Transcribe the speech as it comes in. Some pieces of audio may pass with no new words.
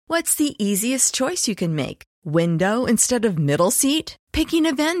What's the easiest choice you can make? Window instead of middle seat? Picking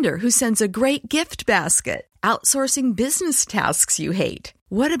a vendor who sends a great gift basket? Outsourcing business tasks you hate?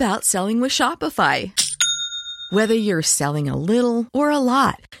 What about selling with Shopify? Whether you're selling a little or a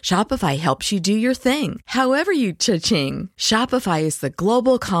lot, Shopify helps you do your thing, however you cha-ching. Shopify is the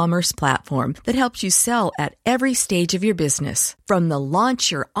global commerce platform that helps you sell at every stage of your business. From the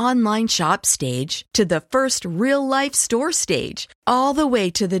launch your online shop stage to the first real-life store stage, all the way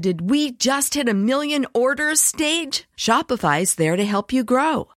to the did we just hit 1 million orders stage. Shopify's there to help you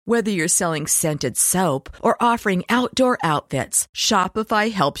grow. Whether you're selling scented soap or offering outdoor outfits,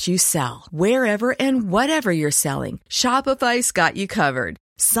 Shopify helps you sell. Wherever and whatever you're selling, Shopify's got you covered.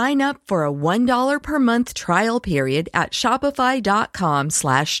 Sign up for a $1 per month trial period at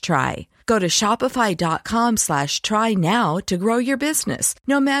shopify.com/try. Go to shopify.com/try now to grow your business,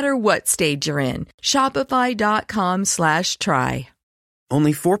 no matter what stage you're in. Shopify.com/try.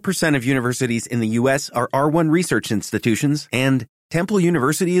 Only 4% of universities in the U.S. are R1 research institutions, and Temple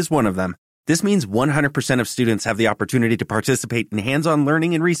University is one of them. This means 100% of students have the opportunity to participate in hands-on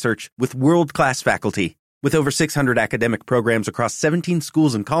learning and research with world-class faculty. With over 600 academic programs across 17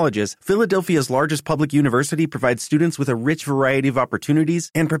 schools and colleges, Philadelphia's largest public university provides students with a rich variety of opportunities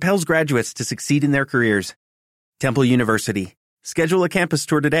and propels graduates to succeed in their careers. Temple University. Schedule a campus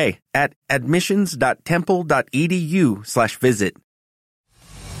tour today at admissions.temple.edu/visit.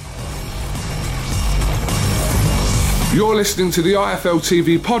 You're listening to the IFL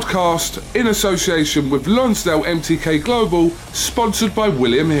TV podcast in association with Lonsdale MTK Global, sponsored by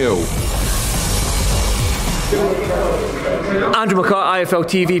William Hill. Andrew McCart, IFL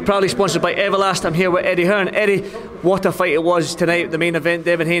TV, proudly sponsored by Everlast. I'm here with Eddie Hearn. Eddie, what a fight it was tonight, the main event,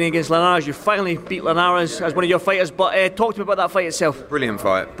 Devin Haney against Linares. You finally beat Linares as one of your fighters, but talk to me about that fight itself. Brilliant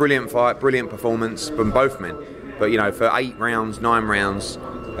fight, brilliant performance from both men. But, you know, for 8 rounds, 9 rounds,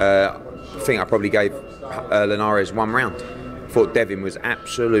 I think I probably gave Linares 1 round. Thought Devin was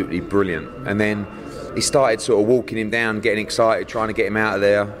absolutely brilliant. And then he started sort of walking him down, getting excited, trying to get him out of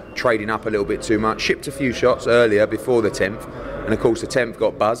there, trading up a little bit too much. Shipped a few shots earlier before the 10th. And, of course, the 10th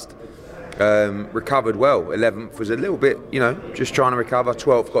got buzzed. Recovered well. 11th was a little bit, you know, just trying to recover.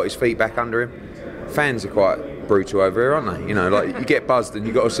 12th got his feet back under him. Fans are quite brutal over here, aren't they? You know, like you get buzzed and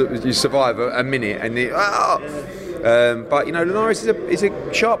you survive a minute and but, you know, Linares is a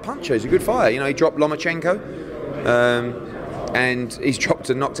sharp puncher. He's a good fighter. You know, he dropped Lomachenko. And he's dropped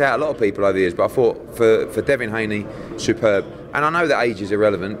and knocked out a lot of people over the years. But I thought for Devin Haney, superb. And I know that age is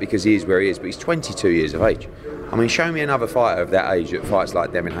irrelevant because he is where he is, but he's 22 years of age. I mean, show me another fighter of that age that fights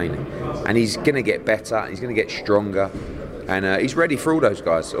like Devin Haney. And he's going to get better, he's going to get stronger. And he's ready for all those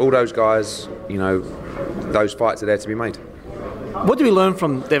guys. All those guys, you know, those fights are there to be made. What do we learn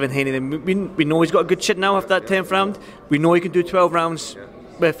from Devin Haney? We know he's got a good shit now after that 10th round. We know he can do 12 rounds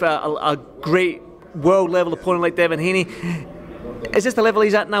with a great world-level opponent like Devin Haney. Is this the level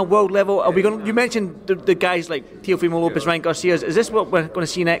he's at now, world level? Are we going? You mentioned the guys like Teofimo Lopez, Ryan Garcia. Is this what we're going to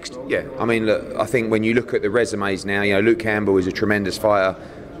see next? Yeah, I mean, look, I think when you look at the resumes now, you know, Luke Campbell is a tremendous fighter.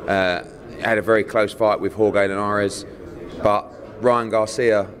 Had a very close fight with Jorge Linares, but Ryan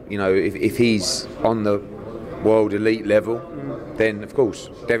Garcia, you know, if he's on the world elite level, then of course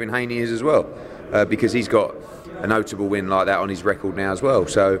Devin Haney is as well, because he's got a notable win like that on his record now as well.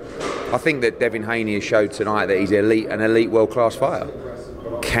 So I think that Devin Haney has showed tonight that he's an elite world-class fighter.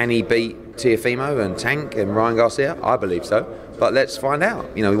 Can he beat Teofimo and Tank and Ryan Garcia? I believe so, but let's find out.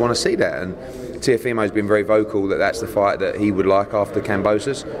 You know, we want to see that. And Teofimo's been very vocal that that's the fight that he would like after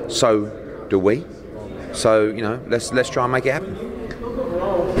Cambosos. So do we. So, you know, let's try and make it happen.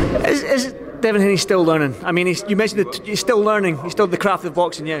 Is Devin Haney still learning? I mean, you mentioned that he's still learning. He's still the craft of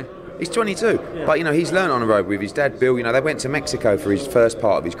boxing, yeah. He's 22, but, you know, he's learned on the road with his dad, Bill. You know, they went to Mexico for his first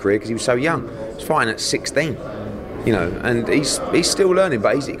part of his career because he was so young. He was fighting at 16, you know, and he's still learning,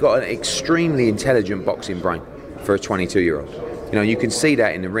 but he's got an extremely intelligent boxing brain for a 22-year-old. You know, you can see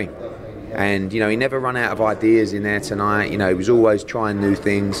that in the ring. And, you know, he never run out of ideas in there tonight. You know, he was always trying new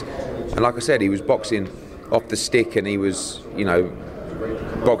things. And like I said, he was boxing off the stick and he was, you know,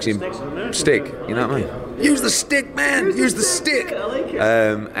 boxing stick, you know what I mean? Use the stick, man! Use the stick!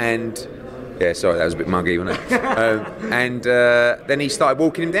 And yeah, sorry, that was a bit muggy, wasn't it? Then he started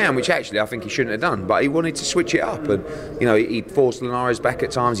walking him down, which actually I think he shouldn't have done, but he wanted to switch it up. And, you know, he forced Linares back at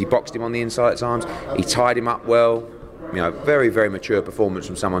times, he boxed him on the inside at times, he tied him up well. You know, very, very mature performance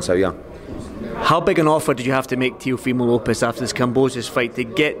from someone so young. How big an offer did you have to make Teofimo Lopez after this Cambosos fight to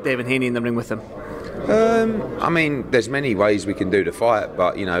get Devin Haney in the ring with him? I mean, there's many ways we can do the fight,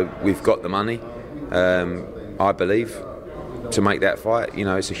 but, you know, we've got the money, I believe. to make that fight. You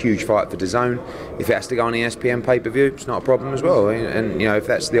know, it's a huge fight for DAZN. If it has to go on ESPN pay-per-view, it's not a problem as well. And you know, if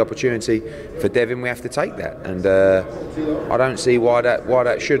that's the opportunity for Devin, we have to take that. And I don't see why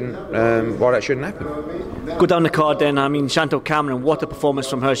that shouldn't happen. Go down the card then. I mean, Chantal Cameron, what a performance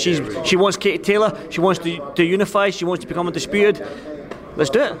from her. She wants Katie Taylor. She wants to unify. She wants to become undisputed. Let's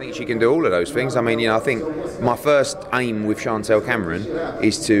do it. I think she can do all of those things. I mean, you know, I think my first aim with Chantal Cameron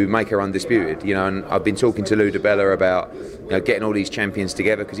is to make her undisputed. You know, and I've been talking to Lou DiBella about, you know, getting all these champions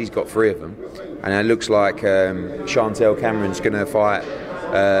together, because he's got 3 of them, and it looks like Chantal Cameron's going to fight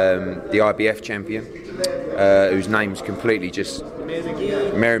the IBF champion, whose name's completely just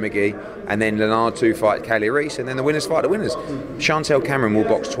Mary McGee, and then Leonard to fight Callie Reese, and then the winners fight the winners. Chantal Cameron will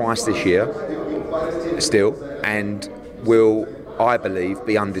box twice this year, still, and will, I believe,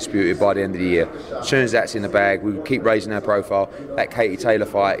 be undisputed by the end of the year. As soon as that's in the bag, we will keep raising her profile. That Katie Taylor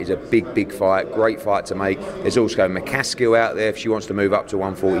fight is a big fight, great fight to make. There's also McCaskill out there. If she wants to move up to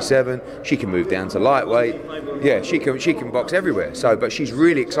 147, she can move down to lightweight. Yeah, she can box everywhere. So, but she's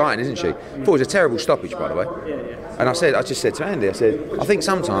really exciting, isn't she? I thought it was a terrible stoppage, by the way. And I just said to Andy, I think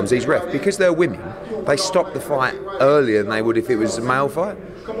sometimes these refs, because they're women, they stop the fight earlier than they would if it was a male fight,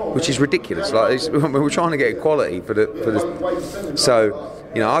 which is ridiculous. Like, we're trying to get equality for the. So,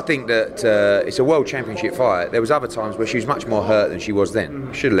 you know, I think that it's a world championship fight. There was other times where she was much more hurt than she was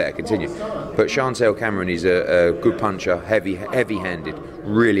then. Should have let her continue. But Chantal Cameron is a good puncher, heavy-handed,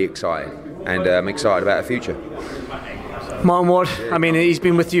 really exciting, and I'm excited about her future. Martin Ward, I mean, he's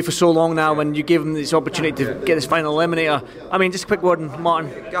been with you for so long now, and you gave him this opportunity to get this final eliminator. I mean, just a quick word on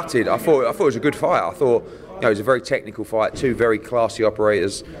Martin. Gutted. I thought it was a good fight. I thought, you know, it was a very technical fight. 2 very classy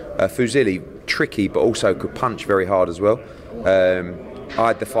operators. Fusili, tricky, but also could punch very hard as well. I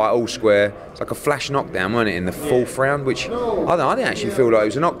had the fight all square. It's like a flash knockdown, wasn't it, in the 4th round, which I didn't actually feel like it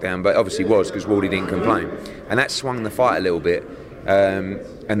was a knockdown, but obviously was, because Wardy didn't complain. And that swung the fight a little bit.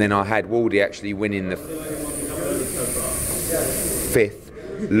 And then I had Wardy actually winning the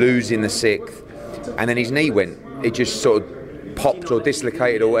 5th, losing the 6th, and then his knee went. It just sort of popped or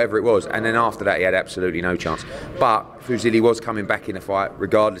dislocated or whatever it was, and then after that he had absolutely no chance. But Fusili was coming back in the fight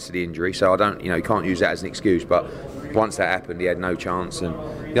regardless of the injury, so you can't use that as an excuse. But once that happened, he had no chance, and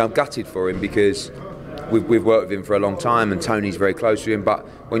you know, I'm gutted for him, because we've worked with him for a long time, and Tony's very close to him. But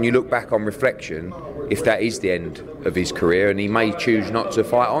when you look back on reflection, if that is the end of his career, and he may choose not to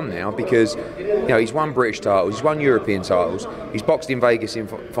fight on now, because you know, he's won British titles, he's won European titles, he's boxed in Vegas in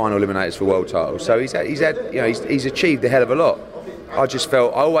final eliminators for world titles, so he's achieved a hell of a lot. I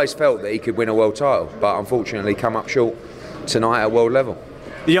always felt that he could win a world title, but unfortunately come up short tonight at world level.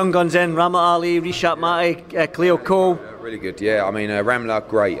 The young guns in, Ramla Ali, Rishabh Mati, Cleo Cole. Really good, yeah. I mean, Ramla,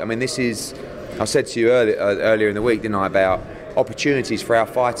 great. I mean, this is, I said to you earlier in the week, didn't I, about opportunities for our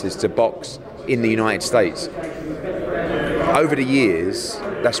fighters to box in the United States. Over the years,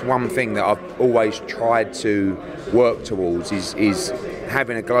 that's one thing that I've always tried to work towards, is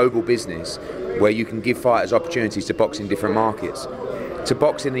having a global business where you can give fighters opportunities to box in different markets. To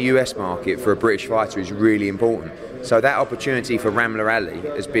box in the US market for a British fighter is really important. So that opportunity for Ramla Ali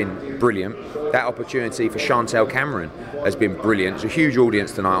has been brilliant. That opportunity for Chantal Cameron has been brilliant. It's a huge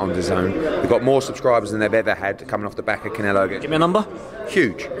audience tonight on DAZN. They've got more subscribers than they've ever had coming off the back of Canelo. Give me a number.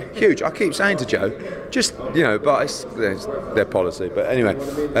 Huge. I keep saying to Joe, just, you know, but it's their policy. But anyway,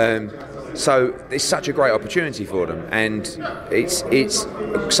 so it's such a great opportunity for them, and it's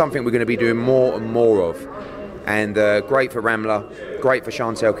something we're going to be doing more and more of. And great for Ramla, great for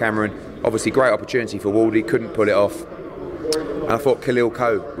Chantal Cameron. Obviously, great opportunity for Wardy, couldn't pull it off. And I thought Khalil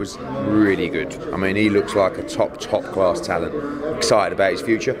Coe was really good. I mean, he looks like a top class talent. Excited about his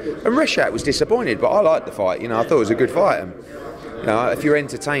future. And Reshat was disappointed, but I liked the fight. You know, I thought it was a good fight. And, you know, if you're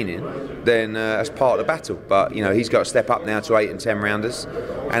entertaining, then that's part of the battle. But you know, he's got to step up now to 8 and 10 rounders.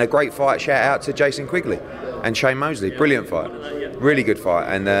 And a great fight. Shout out to Jason Quigley and Shane Mosley. Brilliant fight. Really good fight.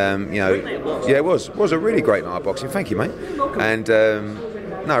 And you know, yeah, it was a really great night of boxing. Thank you, mate. And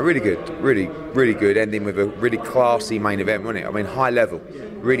no, really good. Ending with a really classy main event, wasn't it? I mean,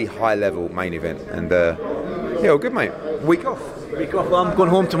 really high level main event. And yeah, well, good, mate. Week off. Well, I'm going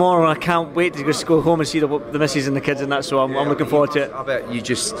home tomorrow, and I can't wait to just go home and see the missus and the kids and that. So I'm looking forward to it. I bet you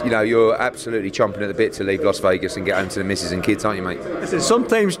just, you know, you're absolutely chomping at the bit to leave Las Vegas and get home to the missus and kids, aren't you, mate? Listen,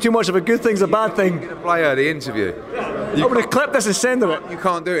 sometimes too much of a good thing's a bad thing. You're going to play her the interview. I'm going to clip this and send her it. You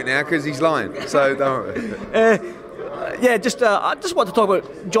can't do it now because he's lying. So don't. Yeah, I just want to talk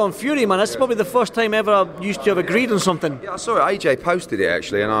about John Fury, man. That's probably the first time ever I used to have agreed on something. Yeah, I saw it. AJ posted it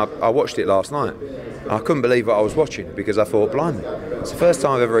actually, and I watched it last night. I couldn't believe what I was watching because I thought, blimey, it's the first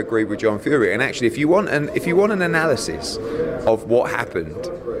time I've ever agreed with John Fury. And actually, if you want an analysis of what happened,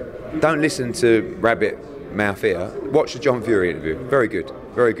 don't listen to Rabbit mouth here, watch the John Fury interview. Very good,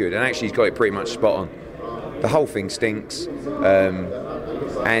 very good. And actually, he's got it pretty much spot on. The whole thing stinks,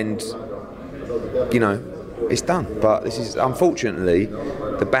 and you know, it's done. But this is unfortunately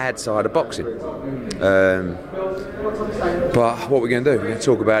the bad side of boxing. But what we're going to do? We're going to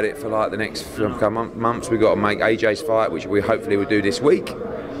talk about it for like the next couple months. We've got to make AJ's fight, which we hopefully will do this week,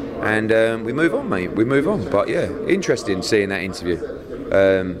 and we move on, mate. We move on. But yeah, interesting seeing that interview,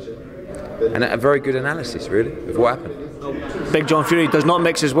 and a very good analysis, really, of what happened. Big John Fury does not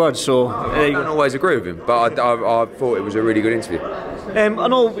mix his words, so I don't always agree with him, but I thought it was a really good interview. I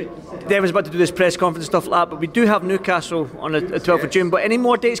know Devin's about to do this press conference and stuff like that, but we do have Newcastle on the 12th of June. But any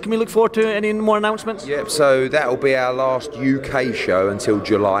more dates can we look forward to? Any more announcements? Yep, so that will be our last UK show until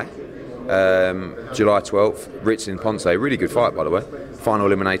July. July 12th, Ritz in Ponce. Really good fight, by the way. Final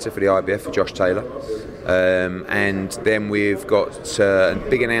eliminator for the IBF for Josh Taylor. And then we've got a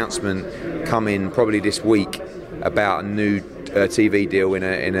big announcement coming probably this week about a new TV deal in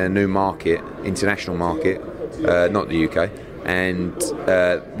a new market, international market, not the UK. And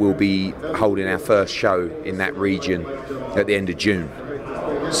we'll be holding our first show in that region at the end of June.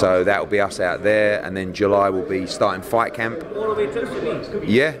 So that will be us out there, and then July will be starting fight camp.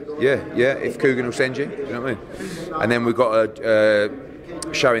 Yeah. If Coogan will send you, you know what I mean. And then we've got a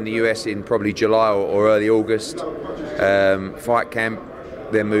show in the US in probably July or early August. Fight camp.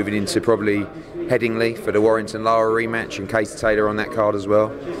 Then moving into probably Headingley for the Warrington Lara rematch, and Katie Taylor on that card as well.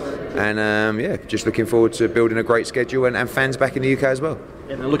 And just looking forward to building a great schedule and fans back in the UK as well.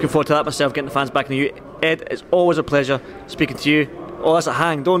 Yeah, I'm looking forward to that myself, getting the fans back in the UK. Ed, it's always a pleasure speaking to you. Oh, that's a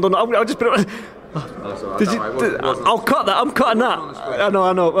hang. Don't. I'll just put it. I'll cut that. I'm cutting that. I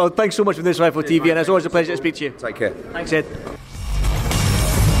know. Well, thanks so much for this Rifle TV, and it's always a pleasure to speak to you. Take care. Thanks, Ed.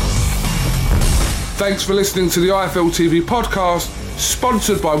 Thanks for listening to the IFL TV podcast,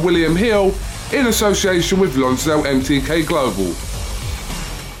 sponsored by William Hill in association with Lonsdale MTK Global.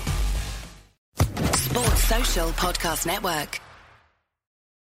 Sports Social Podcast Network.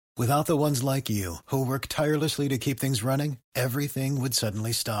 Without the ones like you, who work tirelessly to keep things running, everything would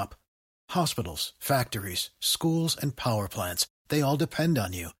suddenly stop. Hospitals, factories, schools, and power plants, they all depend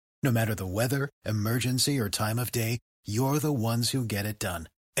on you. No matter the weather, emergency, or time of day, you're the ones who get it done.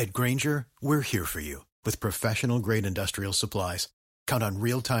 At Grainger, we're here for you with professional-grade industrial supplies. Count on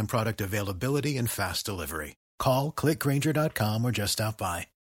real-time product availability and fast delivery. Call, click Grainger.com, or just stop by.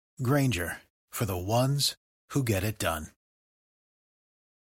 Grainger, for the ones who get it done.